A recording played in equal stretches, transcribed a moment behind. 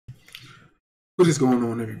What is going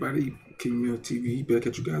on, everybody? King Mill TV back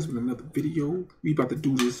at you guys with another video. We about to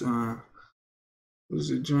do this what is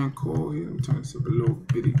it, joint call here? Let me turn this up a little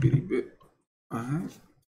bitty bit. Alright.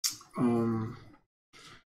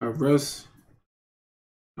 Arrest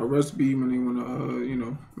B when they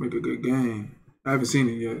wanna make a good game. I haven't seen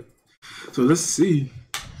it yet. So let's see.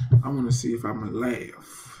 I wanna see if I'm gonna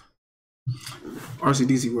laugh.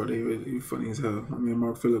 RDCworld, they funny as hell. I mean,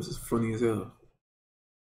 Mark Phillips is funny as hell.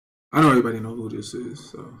 I know everybody know who this is,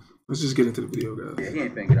 so let's just get into the video, guys. Yeah, he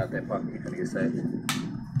ain't finna get out that pocket. He finna get sacked.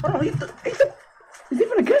 Hold on, is he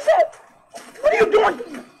finna get that? What are you doing?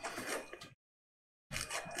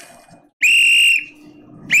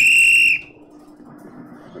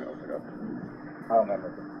 I don't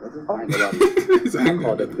remember. I ain't gonna lie to you. I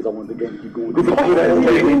called that because I wanted the game to keep going. It's a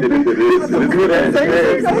good ass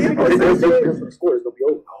game. The score is gonna be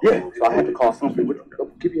over. Yeah, so I had to call something.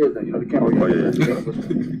 Keep your head down, the camera. Oh, yeah.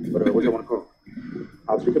 But what do you want to call? I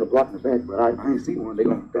was thinking of blocking the back, but I ain't seen one. They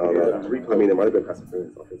gonna replay. I mean, it might have been passing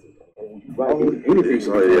interference. Right, anything.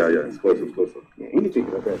 Yeah, it's close. Yeah, anything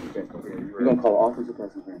could have passed interference. We're gonna call offensive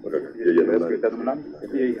pass interference. Okay. Yeah, man. That's what I mean.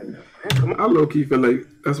 Yeah. I low key feel like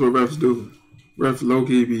that's what refs do. Refs low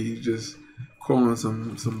key be just calling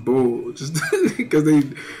some bull just because they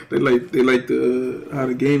like the how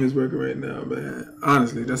the game is working right now, man.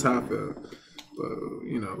 Honestly, that's how I feel. But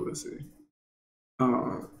we'll see.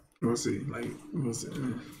 We'll see.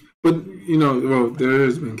 But well, there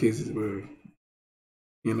has been cases where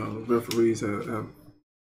referees have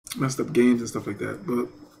messed up games and stuff like that. But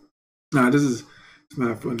nah, it's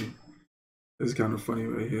not funny. It's kind of funny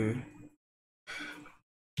right here.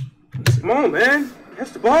 Come on, man.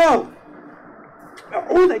 Catch the ball.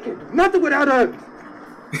 Oh, they can't do nothing without us.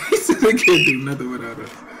 He said they can't do nothing without us.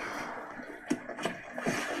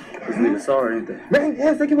 This nigga sorry, ain't they? Man,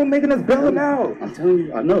 yes, they keep on making us bail now. I'm telling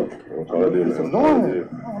you, I know. It's annoying.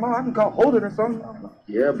 I don't know, I can call hold it or something.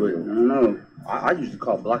 Yeah, but I don't know. I usually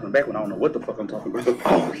call blocking back when I don't know what the fuck I'm talking about.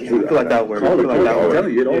 Oh, yeah, I feel like that works. I'm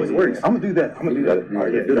telling you, it always works. I'm gonna do that. All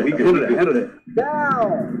right, yeah, do that. We can handle that. Handle that. Down.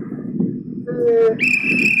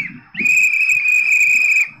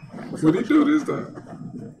 What did he do this time?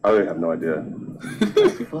 I really have no idea.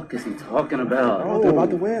 What the fuck is he talking about? Oh, they're about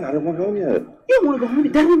to win. I didn't want to go home yet. You don't want to go home?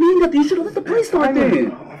 That don't mean nothing. You should have let the play start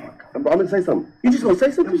then. I'm gonna say something. You just gonna say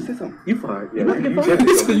something? Say something. You fired. Yeah, You're about to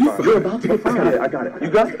get fired. You're about to get fired. I got it. You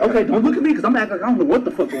got it? Okay, don't look at me because I'm acting like I don't know what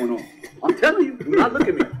the fuck going on. I'm telling you, do not look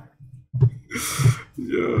at me.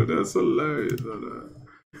 Yo, that's hilarious.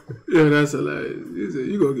 Yeah, that's hilarious. He said,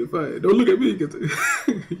 you gonna get fired. Don't look at me.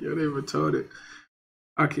 Yo, they retarded.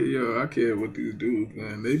 I can't with these dudes,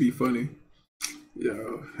 man. They be funny.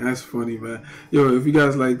 Yo, that's funny, man. Yo, if you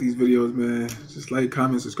guys like these videos, man, just like,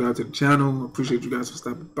 comment, subscribe to the channel. Appreciate you guys for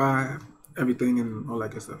stopping by, everything and all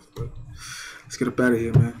that good stuff. But let's get up out of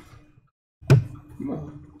here, man. Come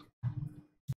on.